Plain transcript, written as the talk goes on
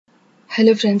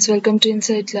Hello friends, welcome to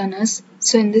Insight Learners.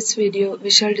 So in this video, we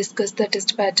shall discuss the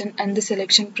test pattern and the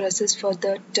selection process for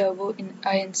the Turvo in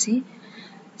INC.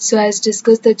 So as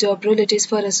discussed, the job role, it is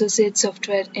for associate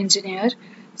software engineer.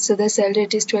 So the salary,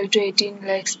 it is 12 to 18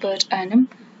 lakhs per annum.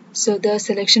 So the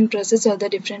selection process or the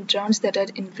different rounds that are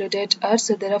included are,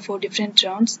 so there are 4 different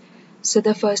rounds. So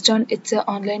the first round, it's an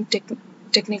online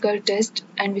technical test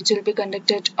and which will be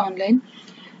conducted online.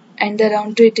 And the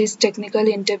round 2, it is technical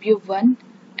interview 1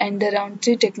 and the round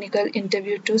 3 technical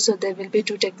interview 2. So there will be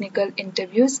 2 technical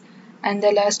interviews and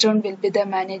the last round will be the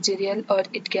managerial or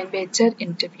it can be HR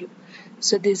interview.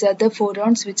 So these are the 4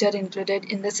 rounds which are included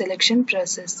in the selection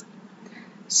process.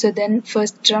 So then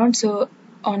first round, so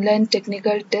online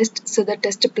technical test, so the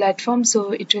test platform, so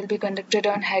it will be conducted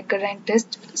on HackerRank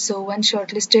test. So once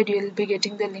shortlisted, you will be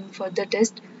getting the link for the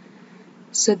test.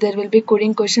 So there will be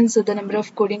coding questions, so the number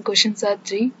of coding questions are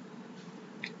 3.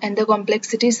 And the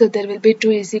complexity, so there will be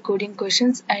 2 easy coding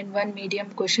questions and 1 medium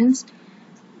questions.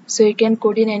 So you can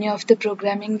code in any of the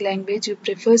programming language you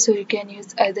prefer, so you can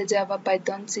use either Java,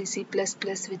 Python, C, C++,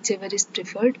 whichever is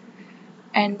preferred.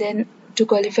 And then to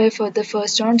qualify for the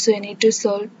first round, so you need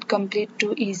to complete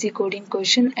 2 easy coding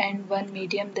question and 1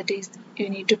 medium, that is you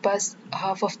need to pass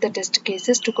half of the test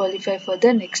cases to qualify for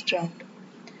the next round.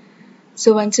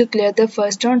 So once you clear the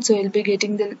first round, so you'll be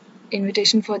getting the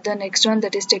invitation for the next round,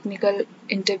 that is technical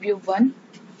interview 1.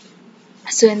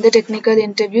 So in the technical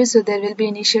interview, so there will be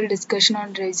initial discussion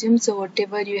on resume. So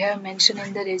whatever you have mentioned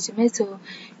in the resume, so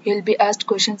you'll be asked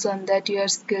questions on that, your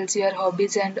skills, your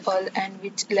hobbies and all, and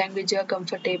which language you are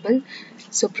comfortable.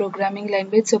 So programming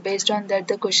language, so based on that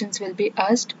the questions will be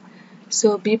asked.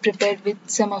 So be prepared with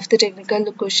some of the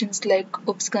technical questions like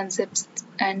OOPS concepts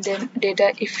and then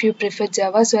data if you prefer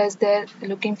Java. So as they're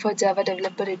looking for Java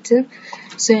developer itself,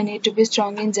 so you need to be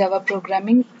strong in Java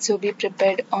programming. So be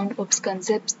prepared on OOPS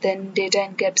concepts, then data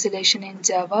encapsulation in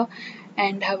Java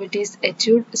and how it is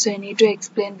achieved. So you need to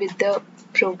explain with the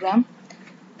program.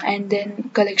 And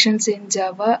then collections in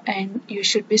Java, and you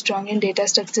should be strong in data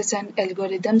structures and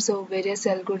algorithms. So various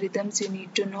algorithms you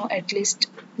need to know at least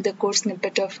the code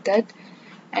snippet of that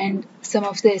and some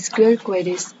of the SQL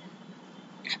queries.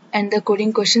 And the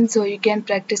coding questions, so you can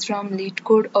practice from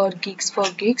LeetCode or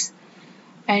geeksforgeeks.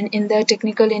 And in the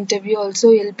technical interview also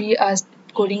you'll be asked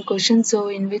coding questions, so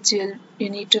in which you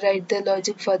need to write the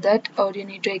logic for that or you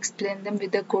need to explain them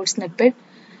with the code snippet.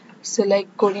 So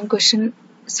like coding question,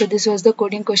 so this was the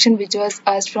coding question which was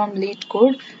asked from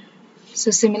LeetCode.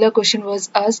 So similar question was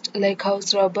asked like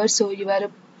house robber, so you are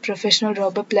a professional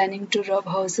robber planning to rob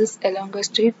houses along a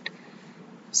street.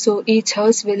 So each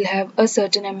house will have a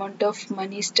certain amount of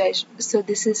money stashed. So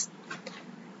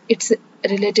it's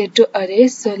related to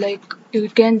arrays. So like you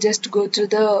can just go through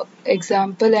the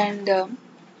example and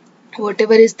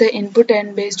whatever is the input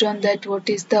and based on that what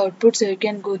is the output, so you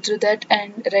can go through that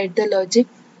and write the logic.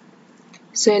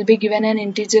 So you'll be given an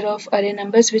integer of array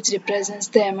numbers which represents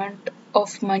the amount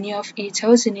of money of each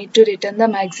house. You need to return the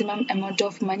maximum amount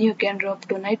of money you can rob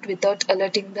tonight without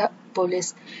alerting the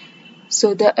police.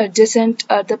 So the adjacent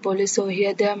are the police. So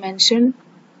here they are mentioned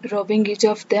robbing each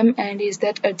of them, and is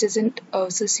that adjacent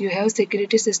houses you have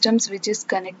security systems which is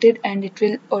connected and it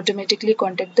will automatically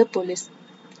contact the police.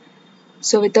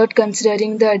 So without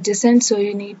considering the adjacent, so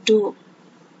you need to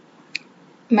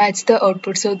match the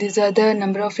output. So these are the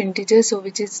number of integers, so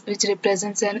which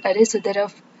represents an array. So there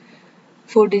are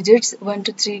 4 digits 1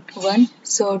 2 3 1.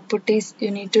 So output is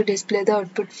you need to display the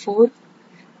output 4.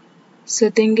 So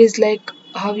thing is like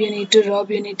how you need to rob,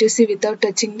 you need to see without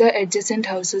touching the adjacent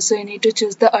houses. So you need to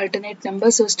choose the alternate number.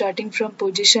 So starting from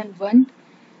position 1.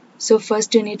 So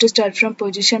first you need to start from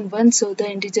position 1. So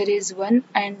the integer is 1,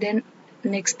 and then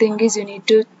next thing is you need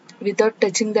to, without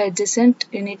touching the adjacent,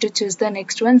 you need to choose the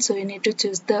next one. So you need to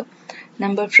choose the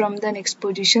number from the next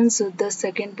position. So the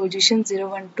second position 0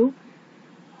 1 2.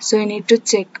 So you need to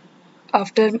check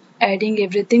after adding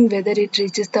everything whether it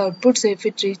reaches the output. So if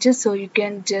it reaches, so you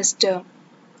can just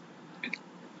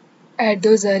add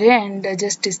those array and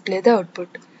just display the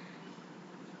output.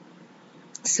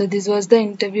 So this was the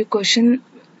interview question.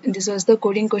 This was the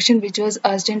coding question which was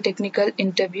asked in technical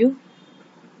interview.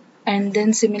 And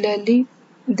then similarly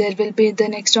there will be the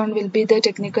next round will be the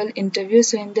technical interview.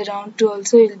 So in the round 2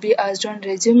 also you'll be asked on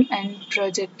resume and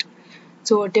project.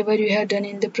 So whatever you have done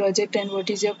in the project and what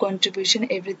is your contribution,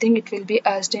 everything it will be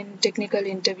asked in technical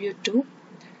interview 2.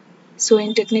 So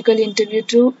in technical interview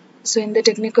 2, so in the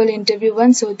technical interview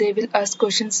 1, so they will ask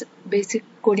questions, basic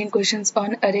coding questions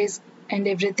on arrays and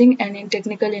everything. And in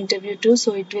technical interview 2,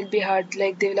 so it will be hard,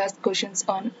 like they will ask questions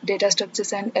on data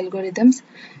structures and algorithms.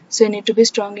 So you need to be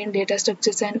strong in data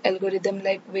structures and algorithm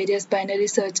like various binary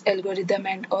search algorithm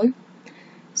and all.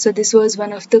 So this was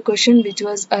one of the question which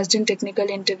was asked in technical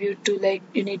interview to like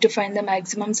you need to find the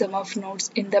maximum sum of nodes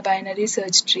in the binary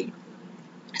search tree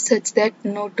such that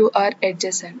no two are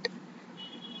adjacent.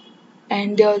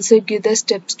 And they also give the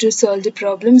steps to solve the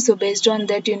problem. So based on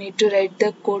that you need to write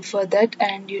the code for that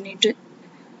and you need to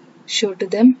show to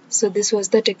them. So this was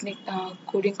the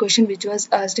coding question which was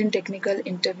asked in technical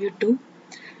interview too.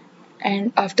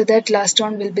 And after that last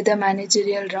round will be the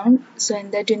managerial round. So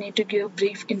in that you need to give a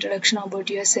brief introduction about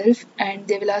yourself and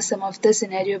they will ask some of the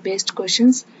scenario based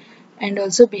questions and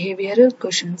also behavioral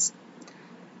questions.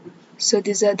 So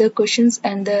these are the questions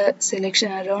and the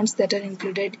selection rounds that are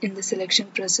included in the selection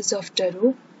process of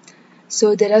Turvo.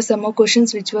 So there are some more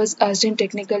questions which was asked in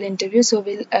technical interview. So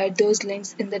we'll add those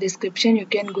links in the description. You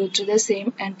can go through the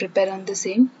same and prepare on the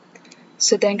same.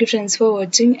 So thank you friends for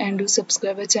watching and do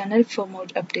subscribe our channel for more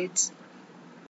updates.